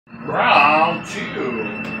Round 2.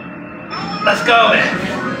 Let's go, man.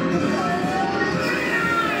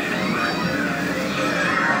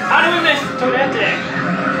 How do we miss Toadette?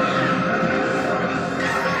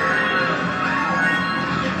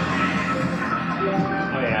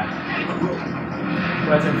 Oh yeah.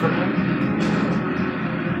 Wasn't for me.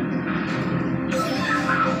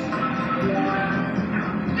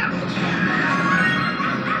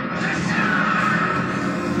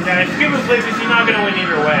 Yeah, if Cuba's leaves, he's not gonna win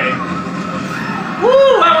either way.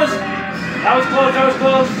 Woo! That was close. That was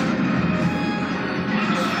close.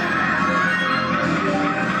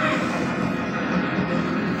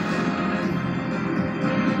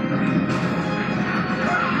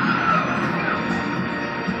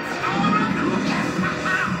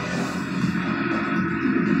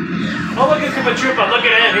 Oh, look at Koopa Troopa. Look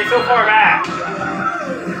at him. He's so far back.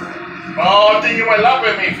 Oh, I think he might laugh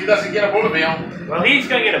at me if he doesn't get a bullet bill. Well, he's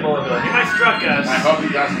gonna get a bullet bill. He might struck us. I hope he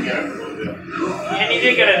doesn't get a bullet bill. And he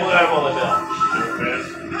did get a bullet bill.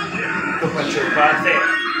 Koopa Troopa. Say it.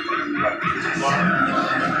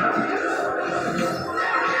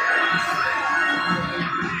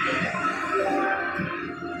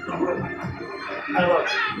 Oh, look.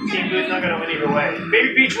 Team Boo's not gonna win either way.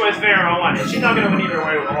 Baby Peach was fair on one, and she's not gonna win either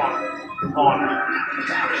way with on.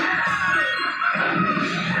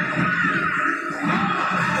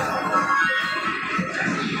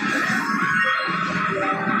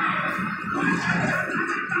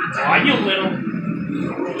 Why you little?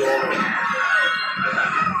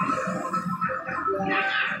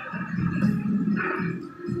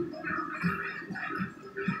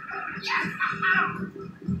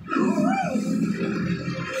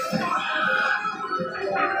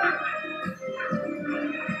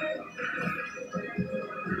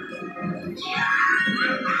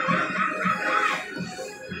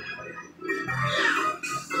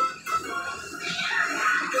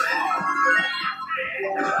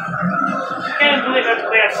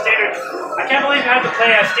 I can't believe I have to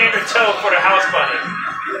play a standard toe for the house bunny.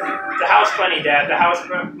 The house bunny, Dad. The house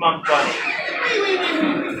monk bunny.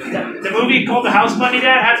 The movie called The House Bunny,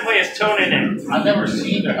 Dad, had to play his tone in it. I've never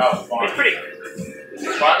seen The House Bunny. It's pretty.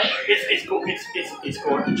 It's funny? It's cool. It's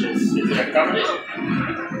gorgeous. Is it a comedy?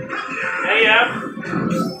 Yeah.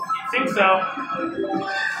 I think so.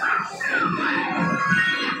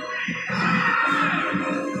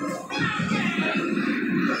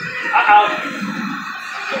 Uh-oh.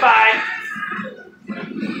 Goodbye.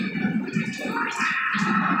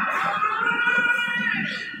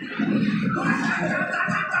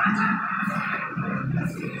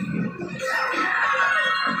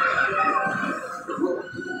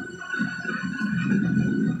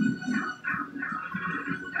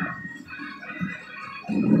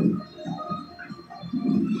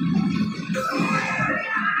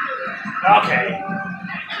 Okay.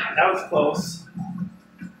 That was close.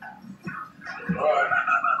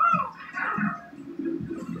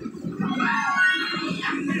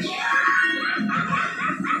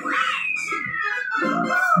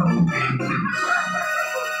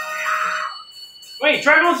 Wait,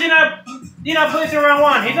 Dragon's in a place in round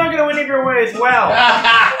 1. He's not gonna win either way as well.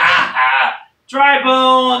 Dry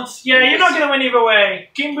Bones. Yeah, you're not gonna win either way.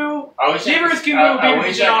 Kimbu. I wish Kimbu, I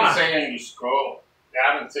could say on your scroll. I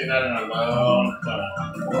haven't seen that in a long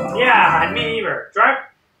time. Yeah, and me either.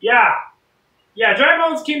 Yeah, Dry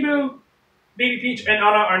Bones, Kimbu, Baby Peach, and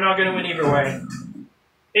Anna are not gonna win either way.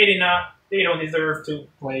 They don't deserve to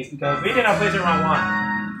place because we did not place in round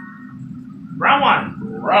 1. Round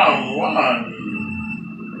 1. Round 1.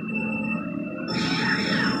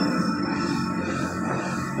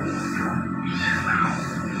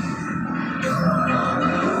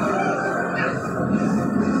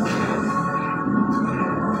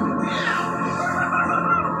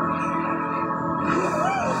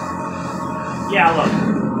 Yeah, look.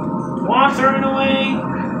 Juan throwing away.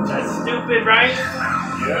 That's stupid, right?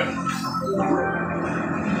 Yeah.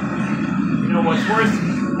 You know what's worse?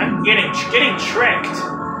 I'm getting tricked.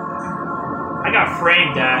 I got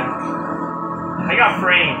framed, Dad. I got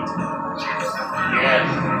framed.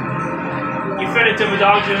 Yeah. You fed it to the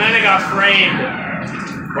dogs and then I got framed.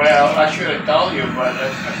 Well, I should have told you, but I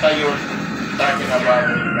thought you were talking about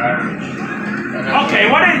the garbage. Okay,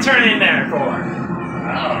 what did it turn in there for?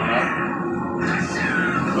 I don't know.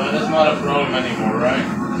 But it's not a problem anymore, right?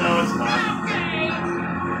 No, it's not.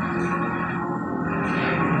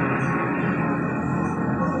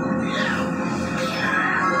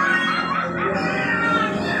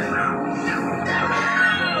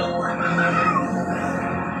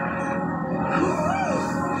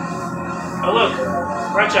 Oh, look.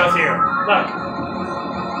 Ratchel's here. Look.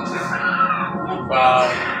 Wow.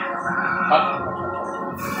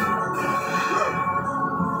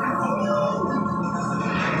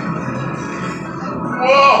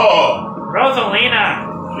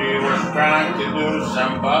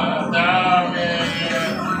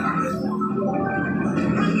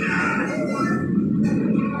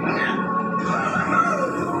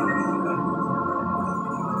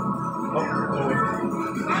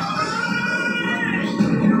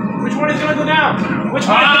 Which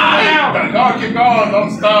one is going now? Go, keep going. Don't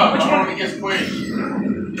stop. Which I one? want to get squished.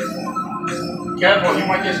 Careful, you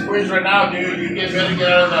might get squished right now, dude. You better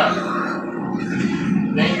get out of that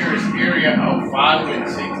dangerous area of 5 and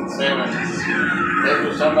 6 and 7. That's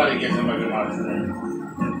where somebody gets them a good monster.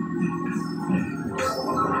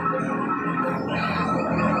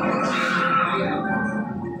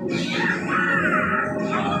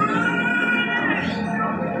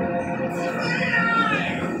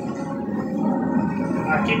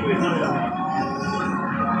 Keep moving on.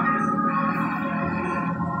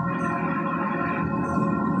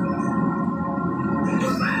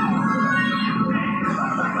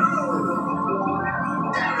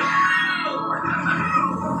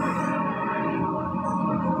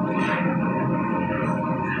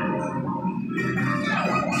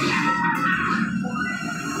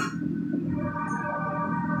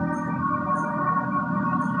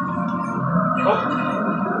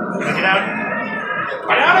 Get out.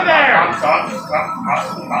 Get out of there! Stop.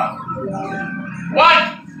 What?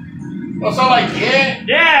 What's all like, yeah?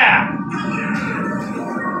 Yeah!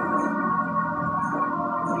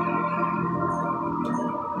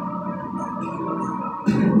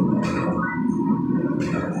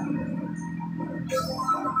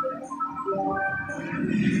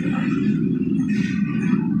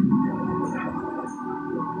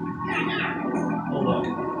 Hold on.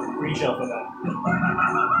 Reshuffle that.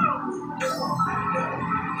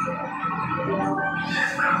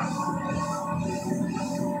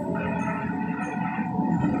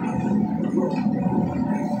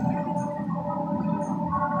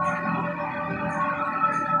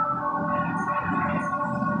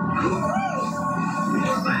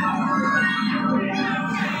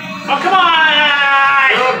 Oh, come on!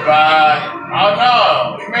 Goodbye. Oh no,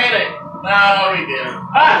 we made it. No, we didn't.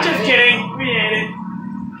 Ah, just kidding. We ate it.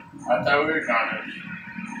 I thought we were gonna.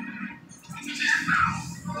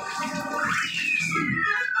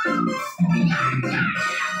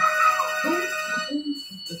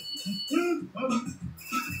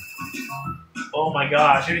 Oh my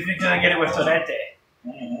gosh, who do you think's gonna get it with Torete?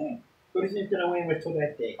 Mm-hmm. Who do you think's gonna win with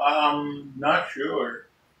Torete? Not sure.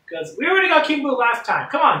 Because we already got King Boo last time.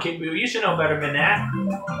 Come on, King Boo, you should know better than that.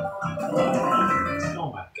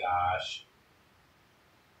 Oh my gosh.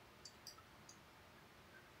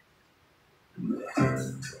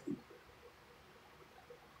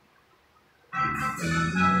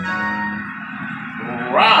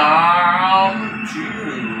 Round 2.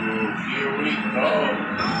 Here we go.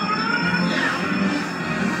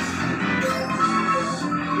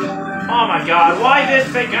 Oh my god, why this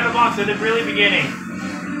fake kind of box at the really beginning?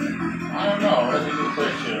 I don't know. That's a good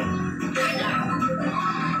question.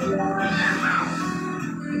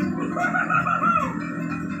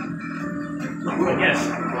 I guess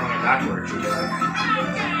I'm going it backwards.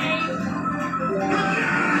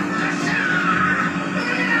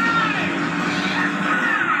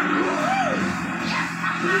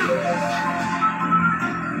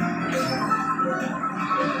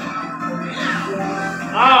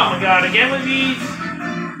 Oh my god, again with these?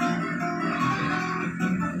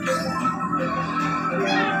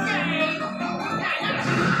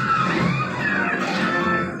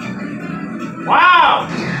 Wow!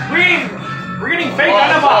 We're getting fake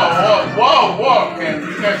Dinobots! Whoa! Can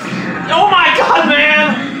you guys see? Oh my god,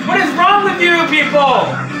 man! What is wrong with you people?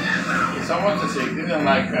 Someone's a sick. They don't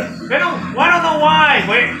like us. I don't know why.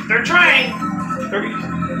 Wait, they're trying. We're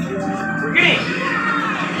getting.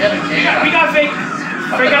 We got fake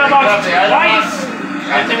Dinobots twice.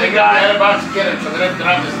 And then we got Dinobots to get it, so they don't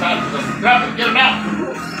drop the stuff. Drop it, get them out.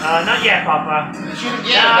 Not yet, Papa. Shoot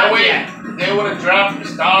again. That way they would have dropped the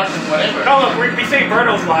stars and whatever. Oh look, we saved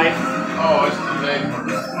Birdo's life. Oh, it's too late.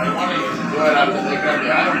 I wanted you to do it after they grab the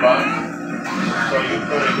Dinobots. So you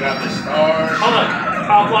could have grabbed the stars. Oh look,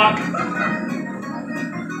 power block.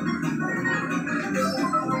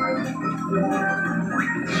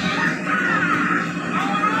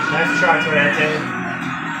 Nice try, Torete.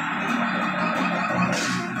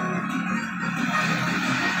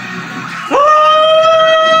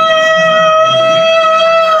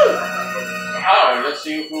 Oh, let's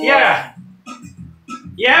see who. Yeah.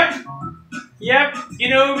 Yep. You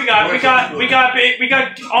know who we got? We got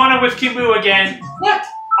Anna with King Boo again. What?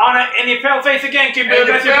 Anna and your pale face again, King Boo. And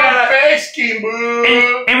your pale face, King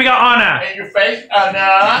Boo. And we got Anna. And your face,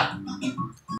 Anna.